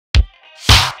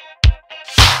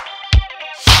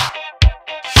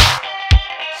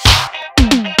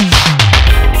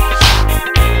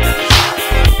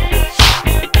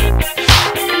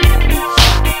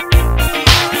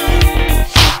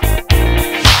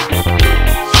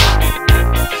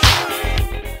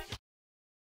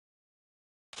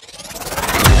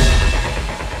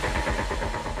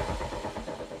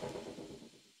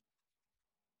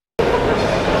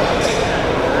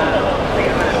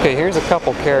here's a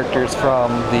couple characters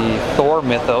from the Thor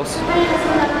mythos.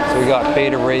 So we got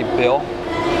Beta Ray Bill.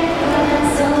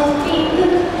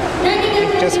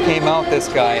 He just came out, this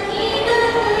guy.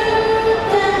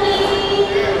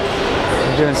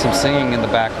 I'm doing some singing in the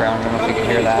background. I don't know if you can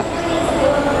hear that.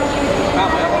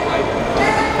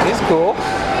 He's cool.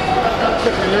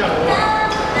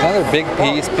 Another big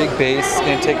piece, big base. It's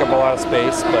going to take up a lot of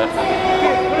space, but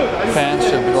fans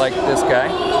should like this guy.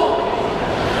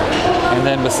 And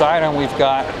then beside him we've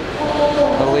got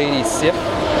the Lady Sif.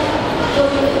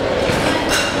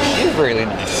 She's really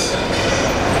nice.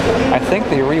 I think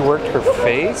they reworked her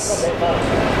face, if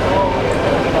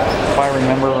I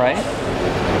remember right.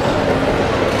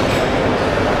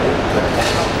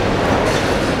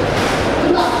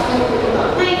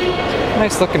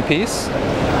 Nice looking piece.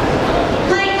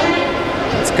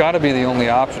 It's got to be the only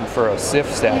option for a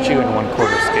Sif statue in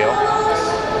 1/4 scale.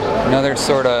 Another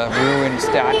sort of ruined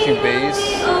statue base.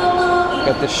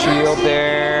 Got the shield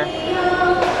there.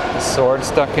 The sword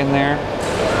stuck in there.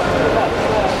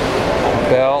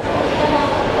 Belt.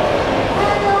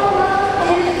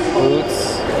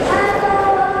 Boots.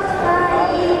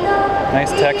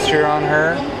 Nice texture on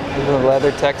her. The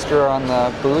leather texture on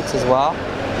the boots as well.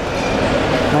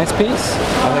 Nice piece,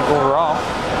 I think overall.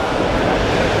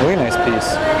 Really nice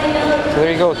piece. So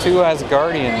there you go, 2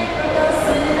 Asgardian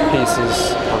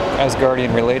pieces, or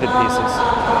Asgardian related pieces.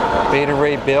 Beta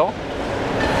Ray Bill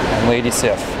and Lady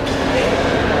Sif.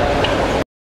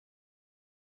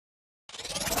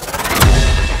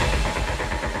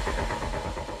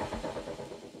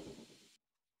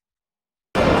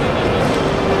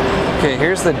 Okay,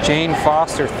 here's the Jane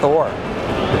Foster Thor.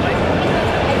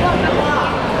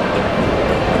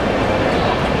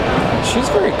 She's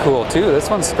very cool too. This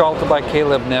one's sculpted by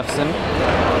Caleb Nefson.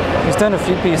 He's done a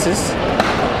few pieces.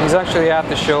 He's actually at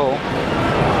the show.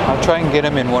 I'll try and get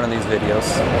him in one of these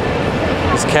videos.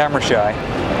 He's camera shy.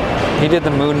 He did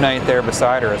the Moon Knight there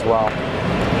beside her as well.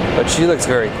 But she looks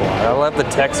very cool. I love the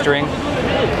texturing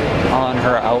on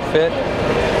her outfit.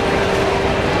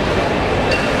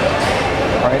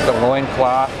 Right, the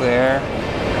loincloth there.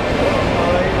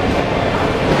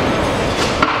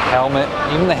 Helmet,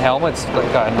 even the helmet's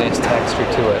got a nice texture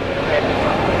to it.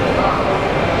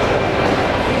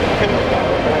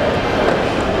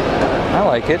 I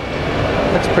like it.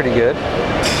 Looks pretty good.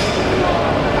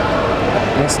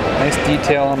 Nice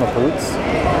detail on the boots.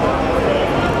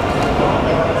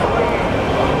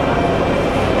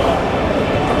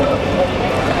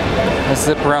 Let's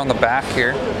zip around the back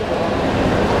here.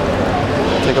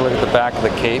 Take a look at the back of the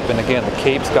cape, and again, the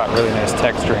cape's got really nice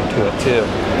texturing to it too.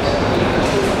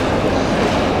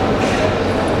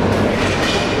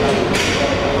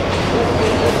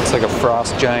 It's like a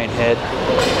frost giant head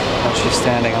that she's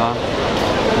standing on.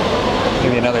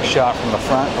 Give you another shot from the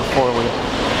front before we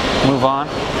move on.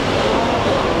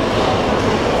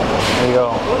 There you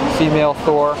go, female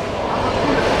Thor,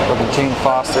 or the Jane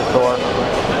Foster Thor,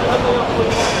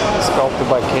 sculpted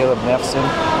by Caleb Nefson.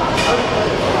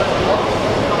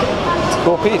 It's a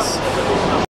cool piece.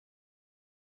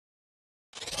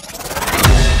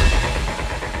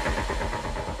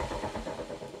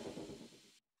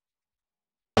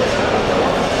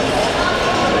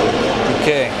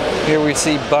 Okay, here we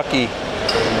see Bucky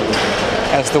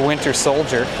as the Winter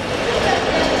Soldier.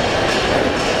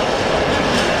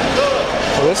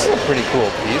 Well, this is a pretty cool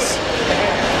piece.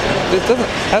 They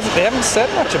haven't said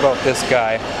much about this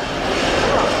guy,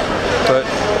 but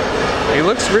he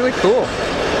looks really cool.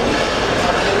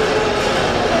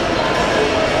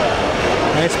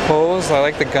 Nice pose. I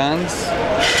like the guns.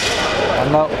 I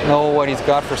don't know what he's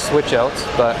got for switch outs,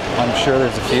 but I'm sure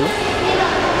there's a few.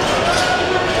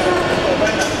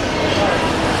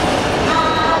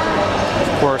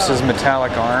 Of course, his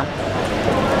metallic arm.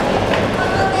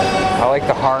 I like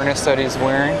the harness that he's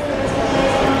wearing.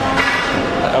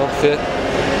 The outfit.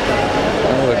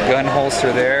 Oh, the gun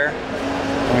holster there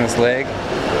on his leg.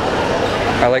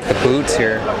 I like the boots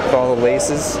here with all the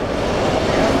laces.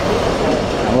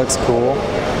 It looks cool.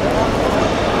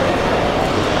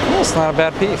 Oh, it's not a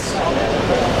bad piece.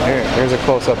 There's a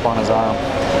close-up on his arm.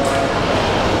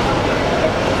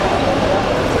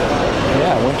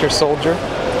 Yeah, Winter Soldier.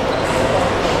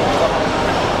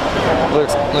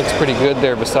 Looks pretty good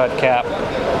there beside Cap.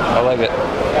 I like it.